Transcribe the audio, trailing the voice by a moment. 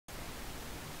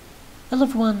Hello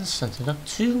everyone,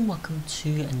 Sunset2, welcome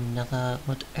to another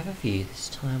mod overview, this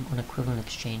time on Equivalent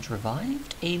Exchange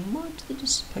Revived, a mod that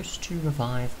is supposed to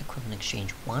revive Equivalent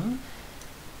Exchange 1.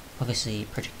 Obviously,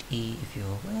 Project E, if you're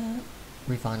aware,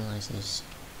 revitalizes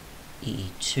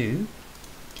EE2.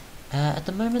 At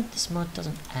the moment, this mod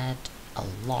doesn't add a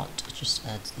lot, it just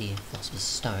adds the Philosopher's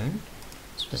Stone,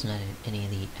 so it doesn't add any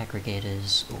of the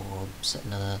aggregators or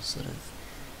certain other sort of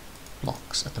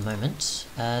blocks at the moment.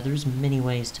 There is many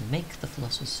ways to make the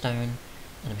Philosopher's Stone,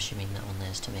 and I'm assuming that one there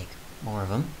is to make more of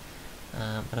them.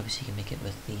 But obviously you can make it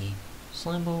with the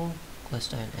slime ball,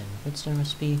 glowstone, and redstone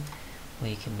recipe,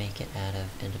 where you can make it out of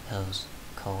ender pearls,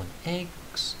 coal, and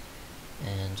eggs,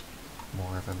 and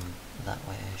more of them that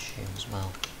way, I assume, as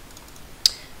well.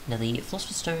 Now the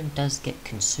Philosopher's Stone does get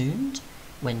consumed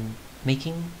when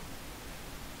making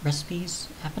recipes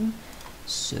happen,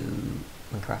 so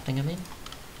when crafting, I mean.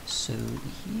 So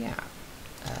yeah,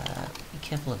 be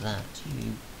careful of that.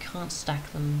 You can't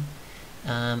stack them.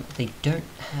 They don't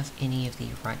have any of the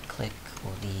right click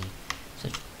or the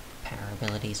sort of power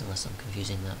abilities, unless I'm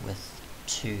confusing that with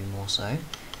 2 more so.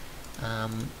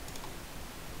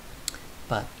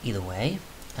 But either way,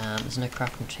 there's no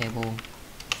crafting table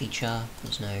feature,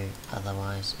 there's no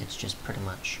otherwise, it's just pretty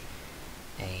much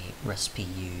a recipe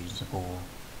usable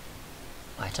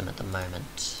item at the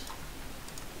moment.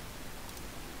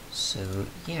 So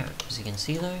yeah, as you can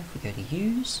see though, if we go to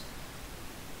use,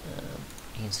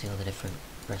 you can see all the different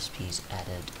recipes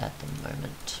added at the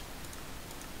moment.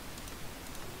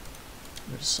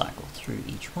 We'll just cycle through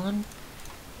each one,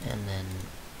 and then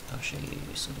I'll show you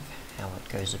sort of how it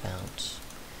goes about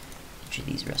each of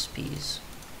these recipes.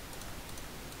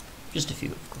 Just a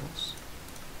few, of course.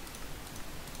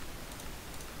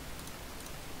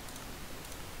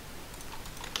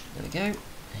 There we go.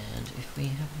 And if we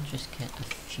happen to just get a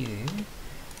few,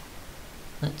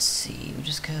 let's see, we'll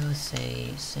just go with,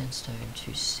 say, sandstone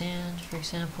to sand, for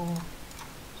example.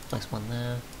 Just place one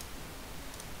there.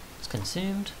 It's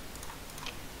consumed.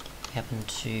 We happen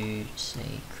to,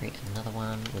 say, create another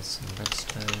one with some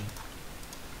redstone,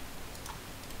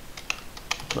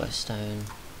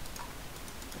 glowstone,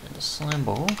 and a slime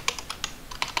ball.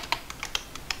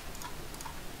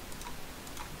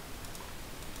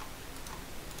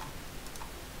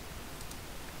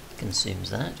 Consumes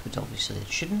that, which obviously it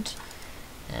shouldn't,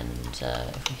 and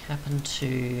if we happen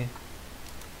to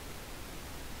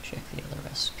check the other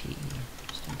recipe,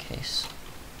 just in case,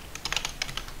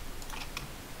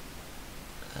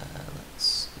 let's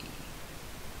see,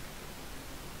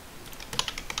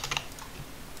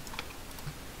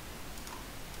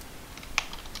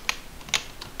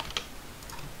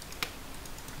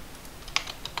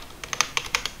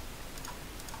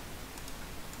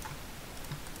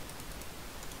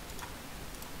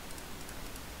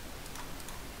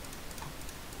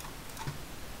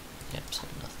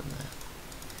 absolutely nothing there.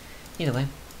 Either way,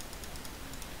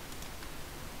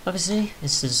 obviously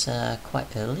this is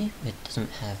quite early, it doesn't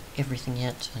have everything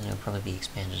yet, and it'll probably be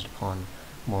expanded upon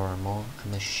more and more.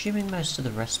 I'm assuming most of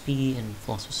the recipe and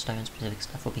Philosopher's Stone specific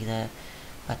stuff will be there,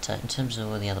 but in terms of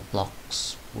all the other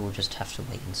blocks, we'll just have to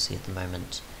wait and see at the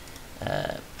moment.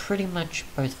 Pretty much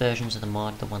both versions of the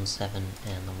mod, the 1.7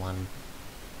 and the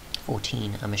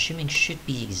 1.14, I'm assuming should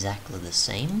be exactly the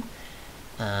same.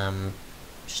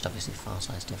 Just obviously file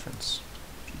size difference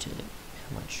due to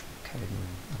how much code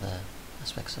and other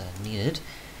aspects are needed.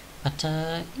 But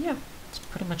yeah, that's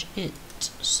pretty much it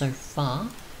so far.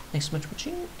 Thanks so much for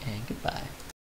watching, and goodbye.